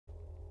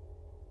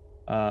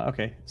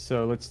Okay,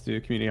 so let's do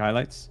community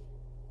highlights.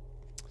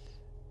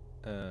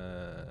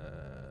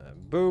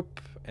 Boop,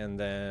 and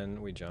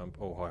then we jump.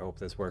 Oh, I hope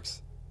this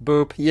works.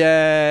 Boop.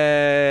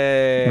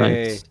 Yay!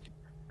 Nice.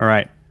 All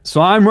right. So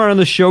I'm running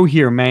the show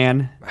here,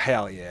 man.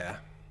 Hell yeah.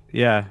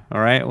 Yeah.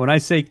 All right. When I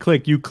say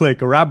click, you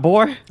click. All right,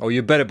 boy? Oh,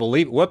 you better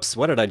believe. Whoops.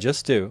 What did I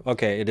just do?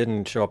 Okay, it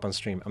didn't show up on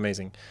stream.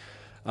 Amazing.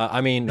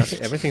 I mean,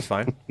 everything's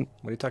fine. What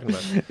are you talking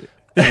about?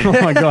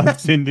 Oh my God,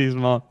 Cindy's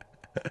mom.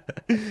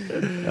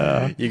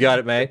 You got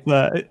it, mate.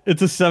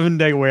 It's a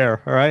 7-day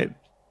wear. All right.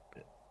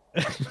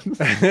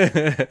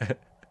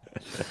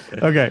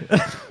 Okay.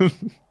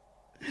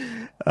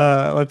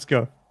 Let's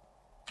go.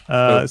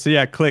 So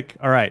yeah, click.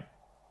 All right.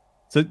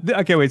 So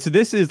okay, wait. So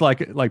this is like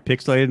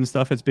pixelated and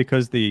stuff. It's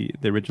because the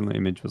original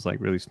image was like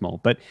really small,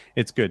 but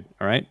it's good.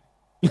 All right.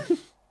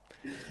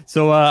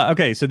 So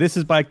okay. So this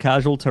is by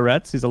Casual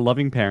Tourette's. He's a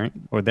loving parent,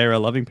 or they're a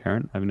loving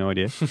parent. I have no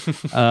idea.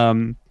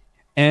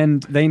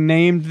 And they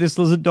named this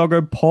lizard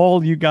doggo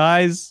Paul. You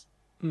guys.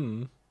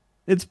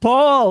 It's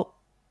Paul.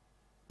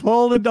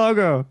 Paul the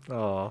doggo.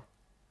 Oh.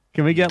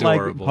 Can we get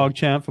Adorable. like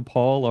PogChamp for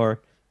Paul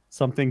or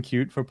something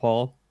cute for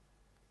Paul?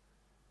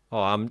 Oh,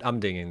 I'm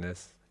digging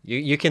this.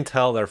 You can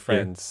tell they're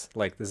friends.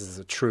 Like this is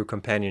a true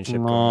companionship.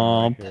 going Oh,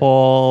 on right here.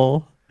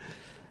 Paul.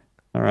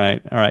 All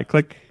right,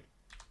 click.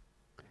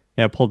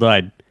 Yeah, Paul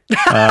died.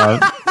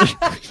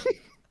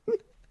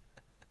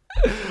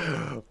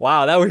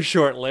 Wow, that was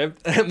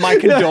short-lived. My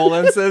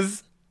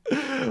condolences.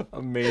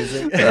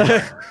 Amazing.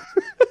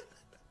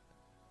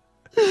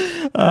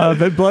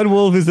 But Blood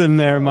Wolf is in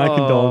there. My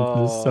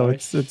condolences. So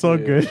it's all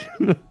good.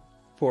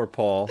 Poor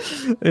Paul.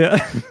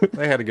 Yeah,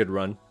 They had a good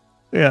run.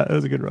 yeah, it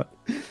was a good run.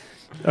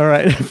 All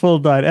right, Paul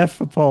died. F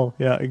for Paul.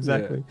 Yeah,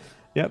 exactly.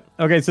 Yep.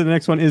 Okay, so the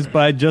next one is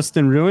by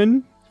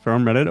Justinruin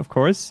from Reddit, of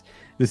course.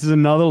 This is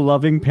another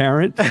loving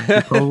parent.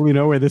 You probably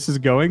know where this is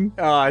going.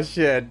 Oh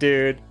shit,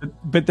 dude.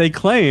 But they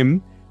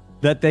claim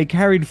that they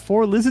carried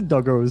 4 lizard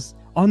doggos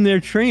on their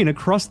train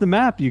across the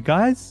map, you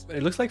guys.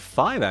 It looks like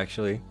 5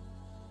 actually.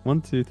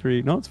 1, 2,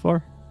 3. No, it's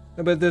 4.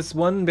 But this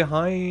one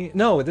behind.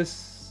 No,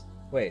 this.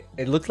 Wait,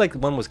 it looks like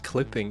one was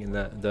clipping in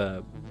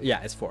the.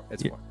 Yeah, it's 4.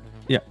 It's 4.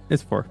 Yeah,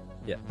 it's 4.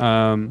 Yeah.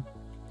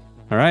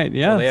 All right.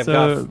 Yeah. Well, they have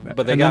so,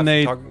 but they got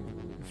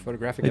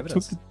photographic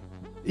evidence.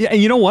 Yeah,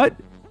 and you know what?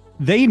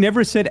 They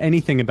never said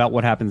anything about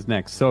what happens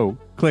next. So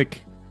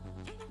click.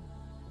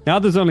 Now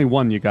there's only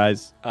 1, you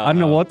guys. I don't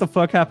know what the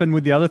fuck happened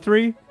with the other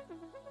 3,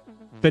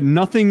 but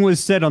nothing was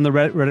said on the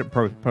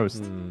Reddit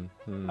post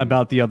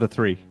about the other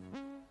 3.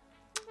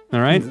 All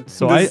right.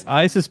 So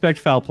I suspect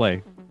foul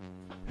play.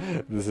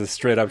 This is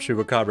straight up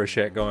chupacabra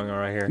shit going on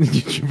right here.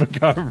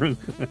 Chupacabras.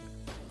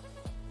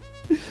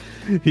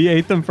 He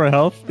ate them for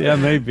health? Yeah,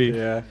 maybe.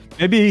 Yeah.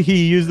 Maybe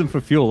he used them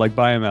for fuel, like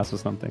biomass or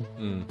something.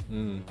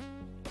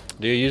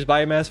 Do you use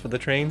biomass for the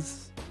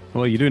trains?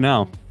 Well, you do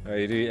now. Oh,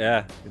 you do?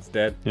 Yeah, it's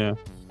dead. Yeah.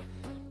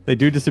 They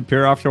do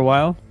disappear after a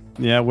while.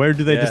 Yeah, where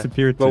do they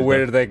disappear to? But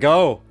where do they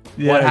go?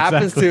 Yeah, what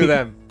happens exactly. to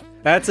them?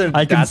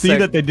 I can see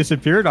that they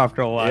disappeared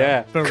after a while.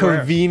 Yeah, But where?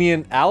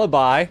 convenient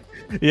alibi.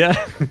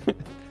 Yeah.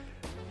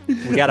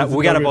 We gotta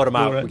vote them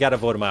out. We gotta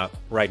vote them out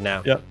right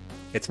now. Yep.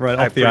 It's right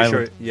I'm off the pretty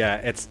island. sure. Yeah,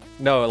 it's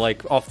no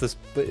like off this.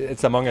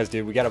 It's Among Us,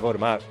 dude. We gotta vote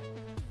them out.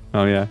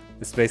 Oh yeah.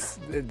 This is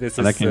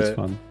that game's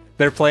fun.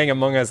 They're playing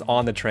Among Us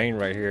on the train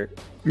right here.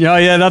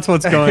 Yeah, that's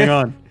what's going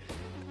on.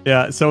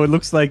 Yeah, so it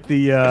looks like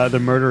the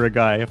murderer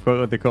guy. I forgot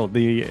what they call it.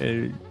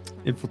 The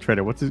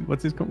infiltrator. What's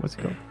he called?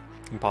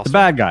 Imposter.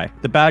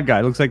 The bad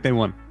guy. Looks like they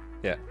won.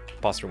 Yeah,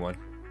 Imposter won.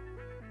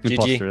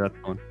 Imposter, GG. that's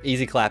the one.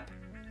 Easy clap.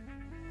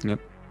 Yep.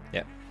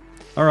 Yeah.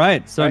 All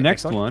right. So All right,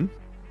 next next one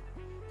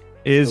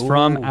is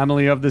from Ooh.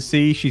 Emily of the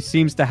Sea. She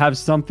seems to have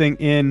something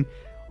in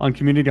on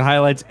community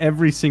highlights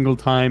every single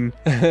time,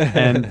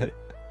 and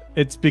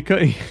it's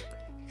because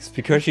It's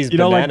because she's you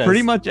know, bananas. like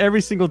pretty much every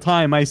single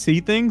time I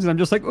see things, and I'm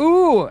just like,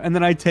 ooh, and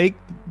then I take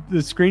the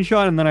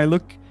screenshot, and then I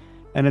look,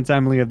 and it's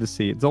Emily of the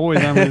Sea. It's always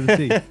Emily of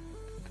the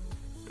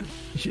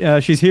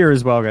Sea. She's here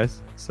as well,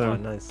 guys. So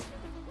nice.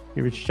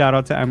 give a shout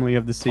out to Emily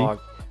of the Sea.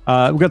 Hog.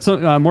 We've got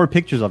some more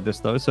pictures of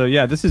this though. So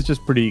yeah, this is just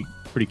pretty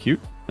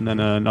cute. And then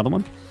another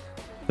one.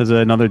 There's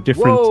another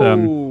different.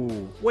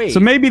 Whoa! Wait.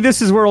 So maybe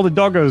this is where all the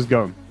doggos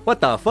go.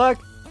 What the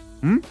fuck?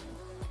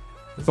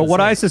 But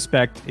what I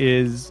suspect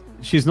is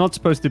she's not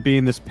supposed to be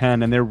in this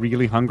pen, and they're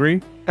really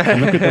hungry.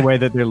 And look at the way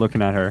that they're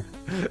looking at her.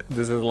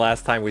 This is the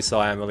last time we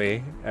saw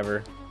Emily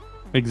ever.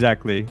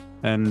 Exactly.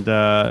 And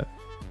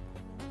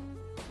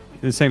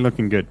this ain't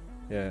looking good.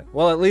 Yeah.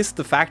 Well, at least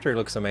the factory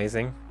looks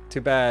amazing.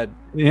 Too bad.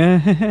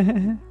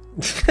 Yeah.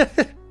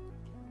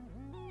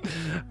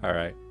 All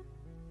right.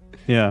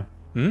 Yeah.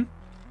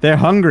 They're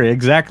hungry.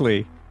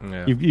 Exactly.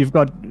 Yeah. You've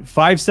got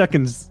 5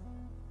 seconds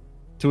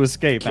to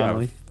escape, Yeah.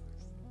 Emily.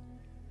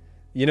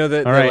 You know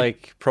that All the right.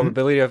 like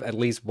probability of at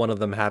least one of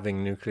them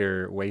having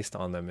nuclear waste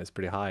on them is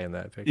pretty high in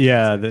that picture.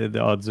 Yeah,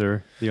 the odds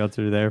are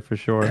there for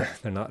sure.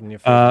 They're not in your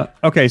favor.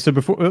 Okay, so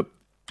before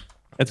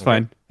that's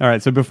fine. All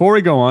right, so before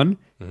we go on,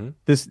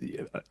 this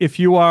if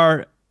you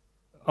are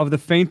of the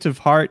faint of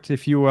heart,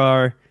 if you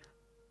are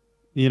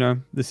you know,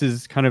 this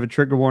is kind of a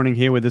trigger warning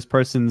here with this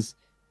person's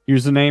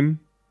username.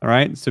 All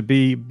right, so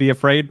be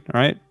afraid. All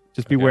right,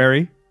 just be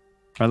wary.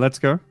 All right, let's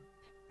go.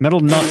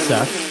 Metal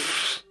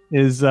Nutsack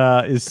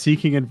is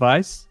seeking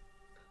advice.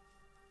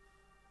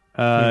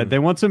 They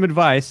want some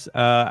advice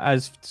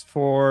as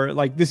for,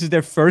 like, this is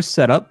their first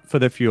setup for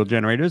their fuel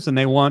generators, and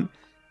they want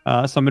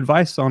some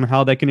advice on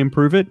how they can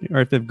improve it,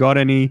 or if they've got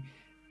any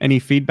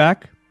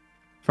feedback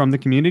from the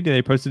community.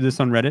 They posted this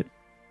on Reddit,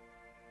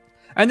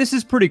 and this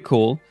is pretty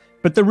cool.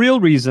 But the real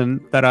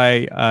reason that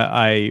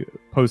I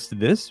posted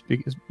this,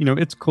 because, you know,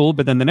 it's cool,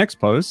 but then the next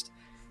post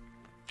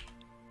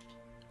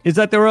is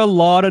that there were a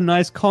lot of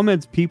nice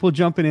comments, people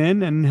jumping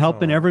in and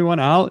helping everyone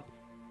out,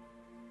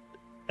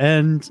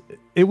 and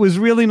it was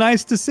really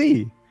nice to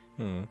see.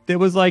 There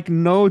was like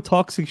no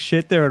toxic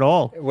shit there at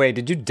all. Wait,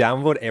 did you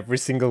downvote every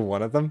single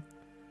one of them?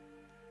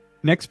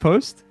 Next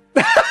post.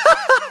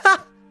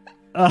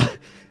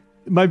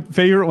 My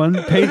favorite one,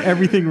 paint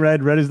everything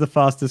red. Red is the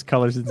fastest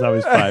color since I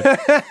was 5.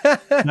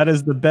 That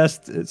is the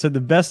best. So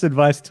the best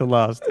advice to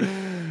last.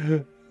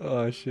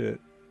 Oh, shit.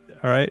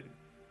 All right.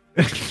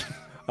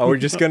 Oh, we're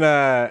just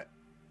gonna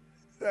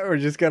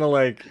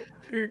like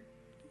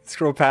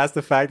scroll past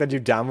the fact that you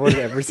downvoted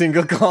every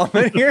single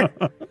comment here.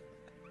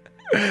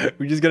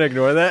 We're just gonna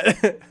ignore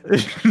that.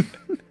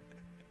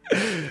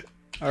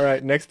 All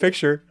right, next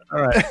picture.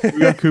 All right,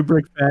 we got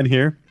Kubrick fan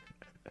here.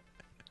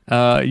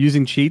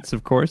 Using cheats,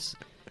 of course.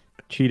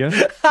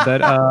 Cheetah.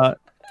 But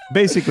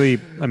basically,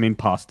 I mean,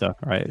 pasta,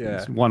 right? Yeah.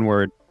 It's one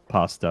word,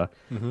 pasta.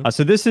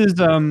 So this is,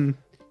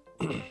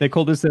 they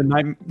call this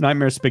the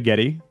nightmare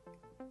spaghetti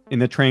in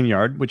the train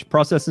yard, which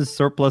processes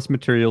surplus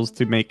materials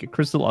to make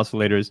crystal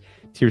oscillators,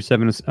 tier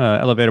 7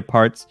 elevator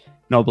parts,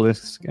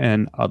 obelisks,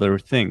 and other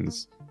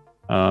things.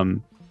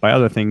 By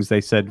other things,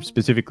 they said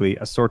specifically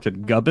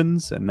assorted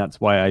gubbins, and that's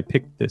why I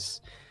picked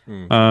this.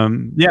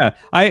 Yeah,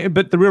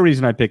 but the real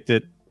reason I picked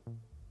it,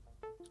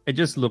 it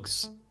just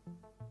looks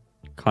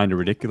kind of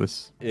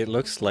ridiculous. It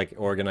looks like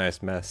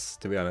organized mess,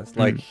 to be honest.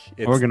 Like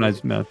it's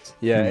organized mess.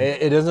 Yeah,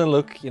 it doesn't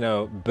look, you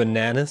know,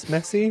 bananas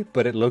messy,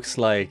 but it looks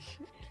like,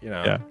 you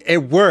know, it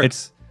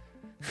works.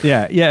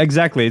 Yeah,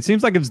 exactly. It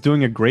seems like it's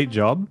doing a great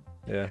job.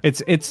 Yeah.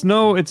 It's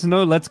no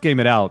Let's Game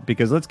It Out,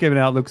 because Let's Game It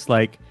Out looks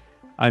like,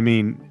 I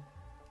mean,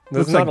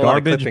 There's looks like not a lot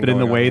of garbage, clipping but in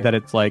the going on way here. that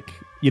it's like,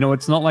 you know,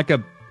 it's not like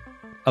a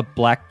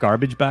black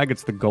garbage bag,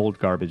 it's the gold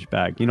garbage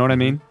bag. You know what I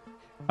mean?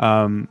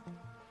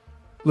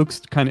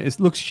 It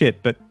looks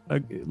shit, but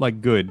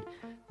like good.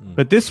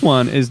 But this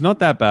one is not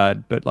that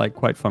bad, but like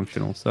quite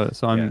functional. So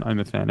I'm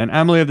a fan. And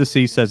Amelie of the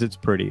Sea says it's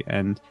pretty,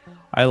 and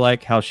I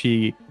like how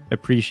she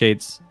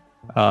appreciates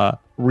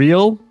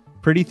real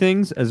pretty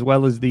things as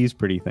well as these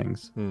pretty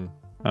things.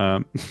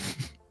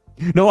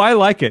 No, I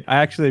like it. I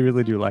actually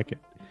really do like it.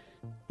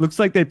 Looks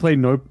like they play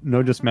no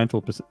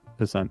dismantle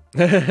percent.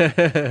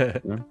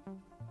 A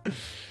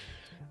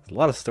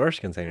lot of storage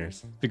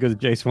containers. Because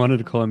Jace wanted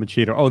to call him a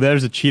cheater. Oh,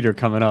 there's a cheater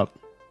coming up.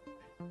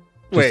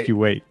 Just you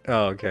wait.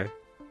 Oh, okay.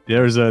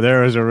 There is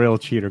a real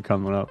cheater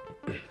coming up.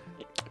 I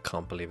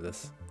can't believe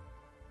this.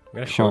 I'm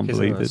gonna Can't showcase it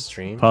believe on the this.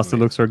 stream. Pasta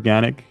looks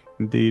organic,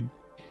 indeed.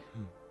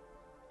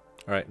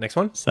 All right, next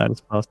one.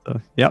 Satis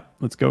pasta. Yep,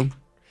 let's go.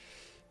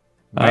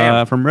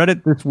 Bam. From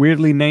Reddit, this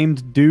weirdly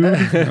named dude.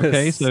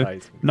 Okay, so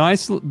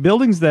nice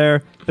buildings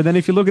there. But then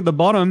if you look at the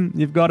bottom,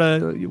 you've got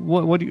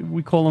what do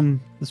we call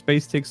them? The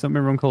space tick. Some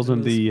everyone calls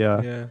them the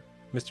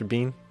Mr.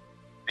 Bean.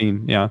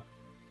 Bean. Yeah,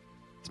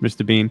 it's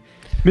Mr. Bean.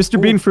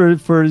 Mr. Bean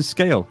for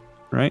scale,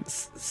 right?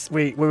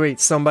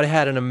 Wait. Somebody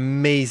had an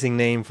amazing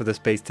name for the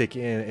space tick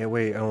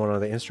wait, I don't know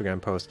the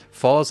Instagram post.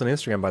 Follow us on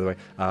Instagram, by the way.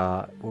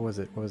 What was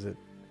it?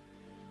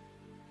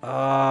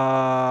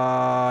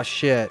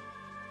 Shit.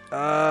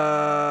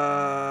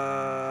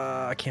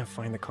 I can't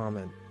find the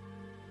comment.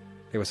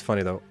 It was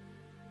funny though.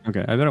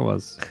 Okay, I bet it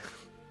was.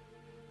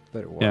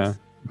 But it was. Yeah,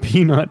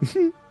 Peanut.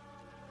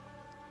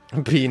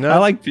 Peanut. I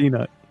like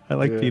Peanut. I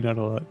like Peanut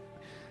a lot.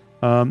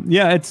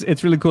 Yeah,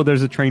 it's really cool.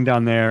 There's a train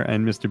down there,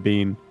 and Mr.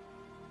 Bean.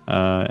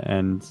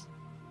 And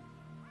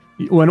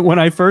when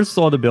I first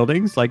saw the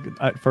buildings, like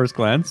at first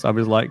glance, I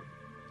was like,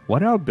 "Why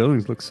do our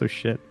buildings look so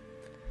shit?"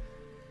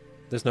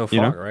 There's no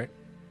fog, right?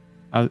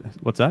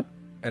 What's that?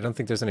 I don't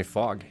think there's any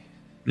fog.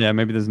 Yeah,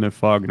 maybe there's no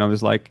fog. And I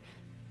was like,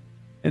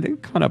 are they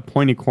kind of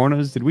pointy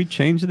corners? Did we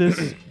change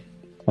this?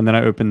 And then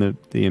I opened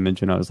the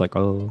image and I was like,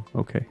 oh,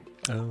 okay.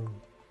 Oh.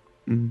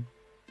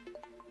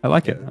 I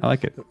like it. I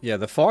like it. Yeah,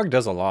 the fog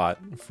does a lot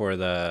for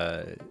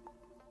the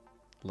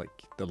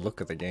look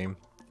of the game.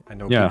 I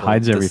know. Yeah, it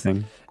hides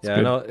everything. It's yeah,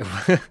 good. I know.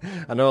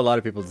 I know a lot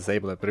of people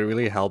disable it, but it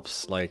really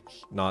helps like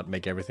not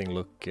make everything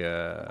look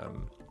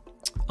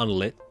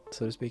unlit,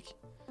 so to speak.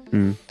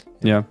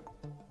 Yeah.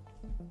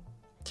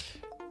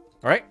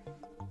 All right,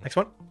 next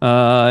one.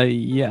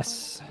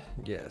 Yes.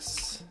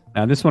 Yes.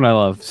 Now this one I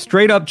love.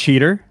 Straight up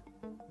cheater.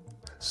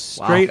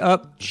 Straight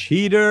up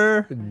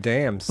cheater.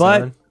 Damn,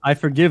 son. But I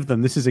forgive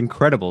them. This is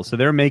incredible. So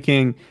they're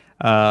making,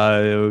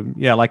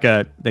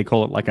 they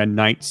call it like a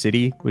night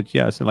city, which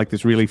so like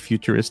this really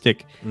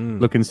futuristic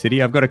looking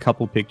city. I've got a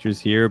couple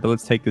pictures here, but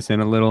let's take this in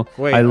a little.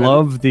 Wait, I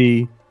love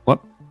the what?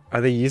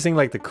 Are they using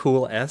like the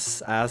cool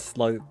S as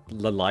like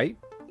the light?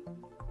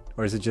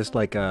 Or is it just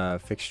like a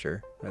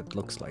fixture that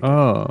looks like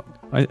Oh,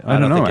 I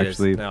don't know,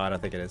 actually. No, I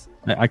don't think it is.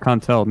 I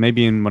can't tell.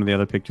 Maybe in one of the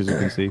other pictures you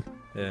can see.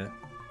 Yeah.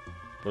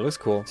 But it looks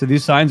cool. So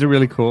these signs are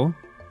really cool.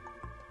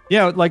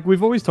 Yeah, like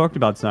we've always talked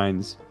about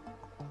signs.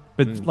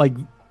 But like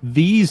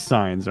these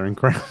signs are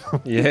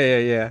incredible.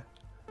 Yeah.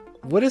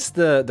 What is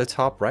the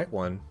top right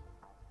one?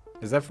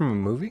 Is that from a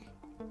movie?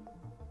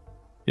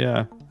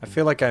 Yeah. I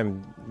feel like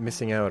I'm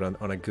missing out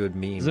on a good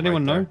meme. Does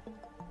anyone know?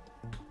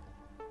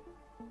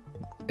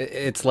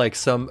 It's like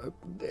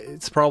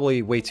it's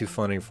probably way too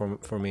funny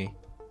for me.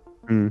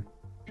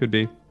 Could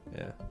be.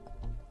 Yeah.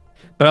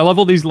 But I love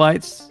all these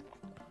lights.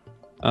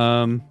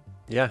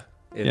 Yeah.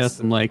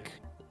 Some like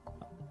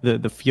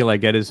the feel I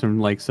get is from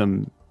like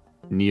some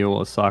Neo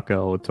Osaka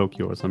or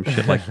Tokyo or some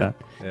shit like that.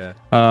 Yeah.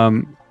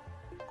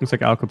 Looks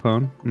like Al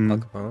Capone. Al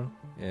Capone.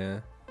 Yeah.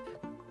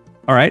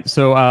 All right,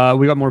 so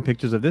we got more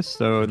pictures of this.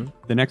 So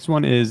the next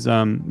one is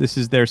this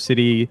is their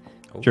city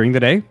during the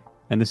day,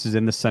 and this is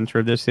in the center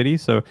of their city.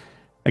 So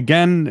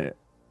again,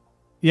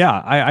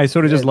 yeah, I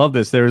sort of just love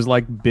this. There's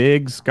like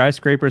big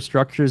skyscraper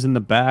structures in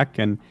the back,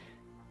 and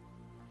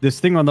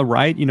this thing on the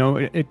right, you know,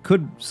 it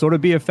could sort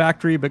of be a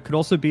factory, but could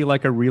also be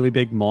like a really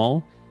big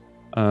mall.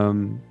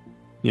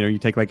 You know, you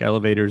take like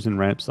elevators and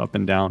ramps up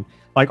and down.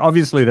 Like,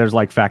 obviously, there's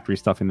like factory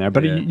stuff in there,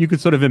 but you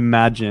could sort of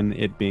imagine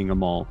it being a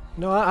mall.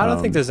 No, I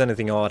don't think there's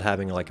anything odd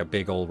having like a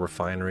big old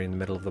refinery in the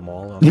middle of the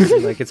mall. Honestly.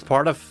 Like, it's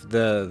part of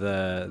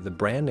the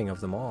branding of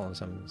the mall.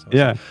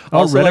 Yeah.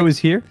 Also, Reddit was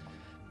here.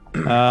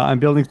 I'm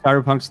building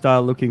cyberpunk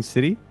style looking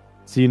city.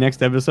 See you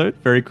next episode.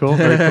 Very cool.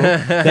 Very cool.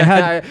 They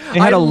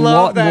had a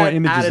lot more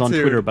images on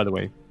Twitter, by the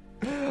way.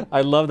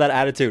 I love that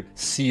attitude.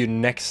 See you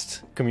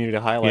next community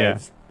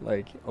highlights. Yeah.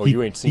 Like,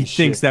 you ain't seen shit. He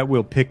thinks that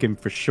we'll pick him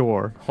for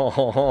sure. I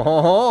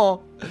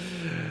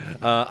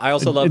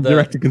also love the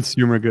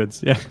direct-to-consumer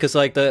goods. Yeah, because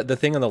like the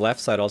thing on the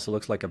left side also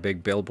looks like a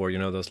big billboard. You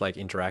know, those like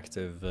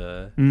interactive,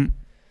 the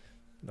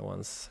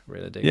ones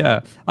really dig.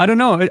 Yeah, I don't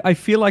know. I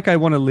feel like I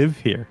want to live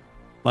here.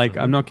 Like,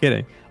 I'm not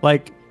kidding.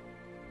 Like,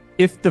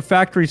 if the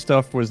factory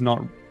stuff was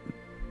not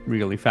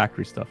really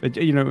factory stuff,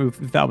 you know, if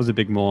that was a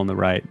big mall on the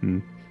right,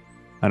 and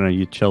I don't know,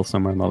 you chill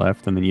somewhere on the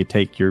left, and then you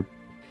take your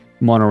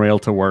monorail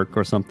to work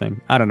or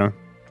something. I don't know.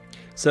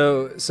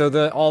 So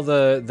all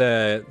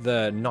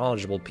the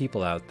knowledgeable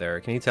people out there,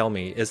 can you tell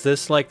me, is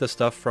this like the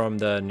stuff from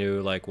the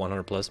new like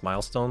 100 plus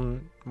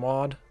milestone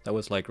mod that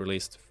was like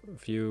released a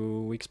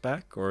few weeks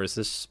back, or is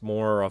this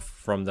more of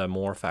from the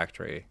More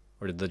factory,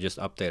 or did they just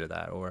update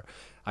that? Or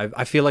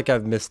I feel like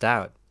I've missed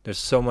out. There's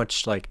so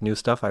much like new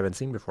stuff I haven't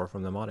seen before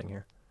from the modding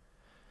here.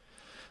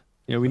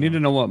 Yeah, we need to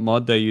know what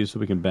mod they use so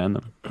we can ban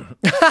them.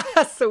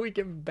 So we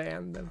can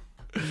ban them.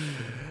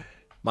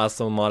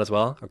 Milestone mod as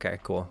well? Okay,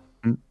 cool.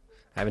 I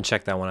haven't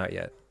checked that one out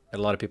yet. A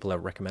lot of people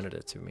have recommended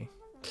it to me.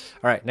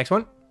 All right, next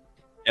one.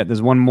 Yeah,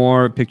 there's one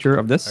more picture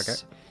of this. Okay.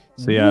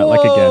 So yeah,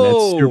 like again,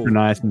 it's super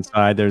nice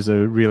inside. There's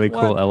a really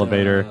cool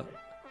elevator.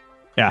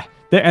 Yeah,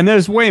 and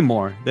there's way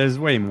more. There's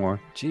way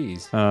more.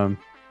 Jeez.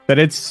 But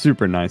it's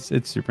super nice.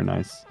 It's super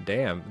nice.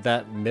 Damn,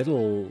 that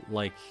middle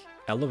like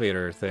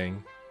elevator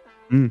thing.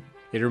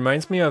 It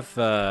reminds me of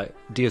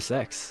Deus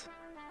Ex.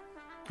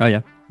 Oh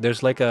yeah.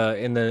 There's like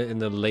in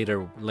the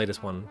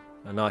latest one,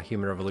 not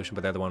Human Revolution,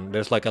 but the other one.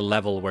 There's like a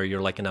level where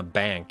you're like in a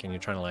bank and you're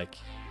trying to like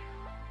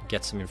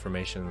get some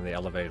information in the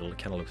elevator. It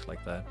kind of looks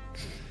like that.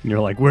 And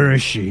you're like, where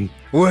is she?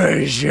 Where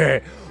is she?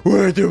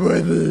 Where's the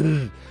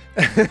weapon?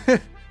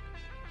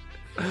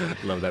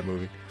 Love that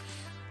movie.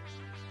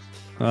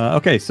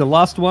 Okay, so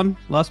last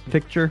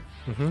picture.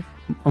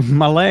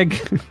 My leg.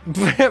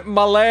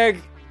 My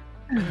leg.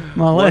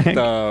 My leg. What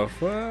the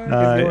fuck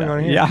is going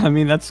on here? Yeah, I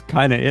mean that's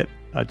kind of it.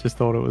 I just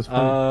thought it was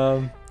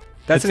funny.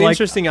 That's an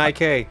interesting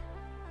IK.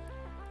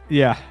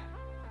 Yeah,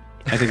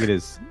 I think it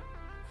is.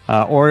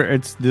 Or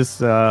it's this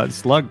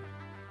slug.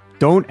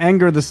 Don't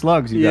anger the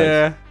slugs, you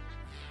guys.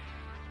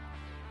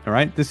 All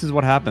right, this is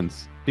what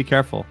happens. Be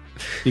careful.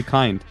 Be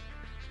kind.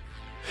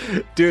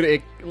 Dude,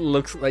 it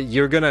looks like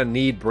you're gonna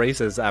need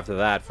braces after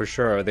that for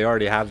sure. They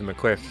already have them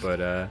equipped,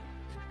 but I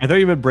thought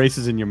you had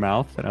braces in your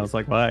mouth, and I was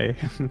like, why?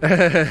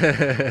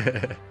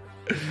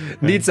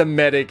 Need some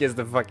medic is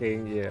the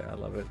fucking I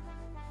love it.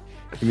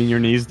 You mean your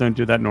knees don't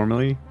do that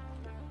normally?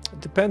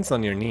 It depends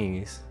on your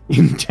knees.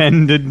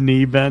 Intended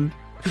knee bend?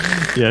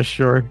 Yeah,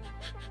 sure.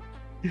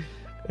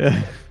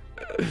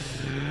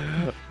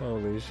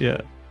 Holy shit.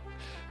 Yeah.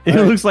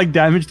 It looks like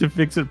damage to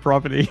fix-it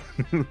property.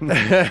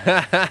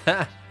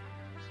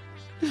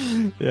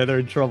 Yeah, they're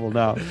in trouble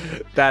now.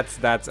 That's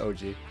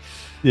OG.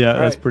 Yeah,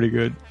 that's pretty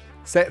good.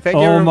 Thank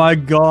you. Oh my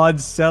god,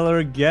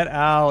 Seller, get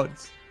out.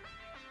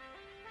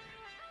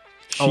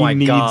 She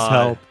needs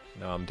help.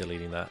 No, I'm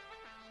deleting that.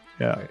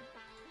 Yeah.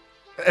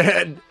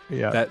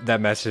 Yeah. That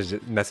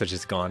message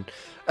is gone.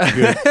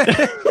 Good.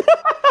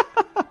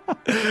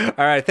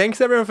 All right, thanks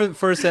everyone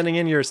for sending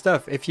in your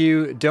stuff. If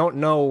you don't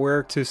know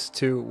where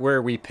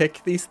where we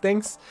pick these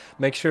things,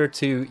 make sure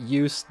to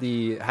use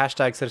the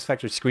hashtag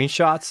Satisfactory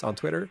screenshots on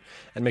Twitter,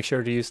 and make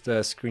sure to use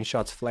the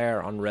screenshots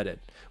flare on Reddit.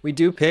 We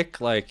do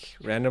pick like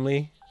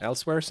randomly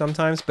elsewhere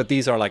sometimes, but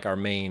these are like our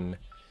main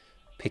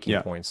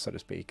picking points, so to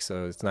speak.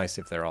 So it's nice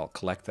if they're all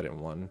collected in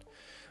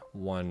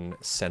one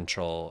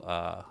central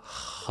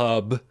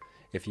hub,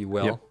 if you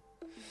will.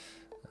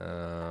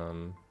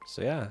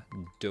 So yeah,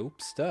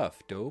 dope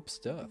stuff. Dope.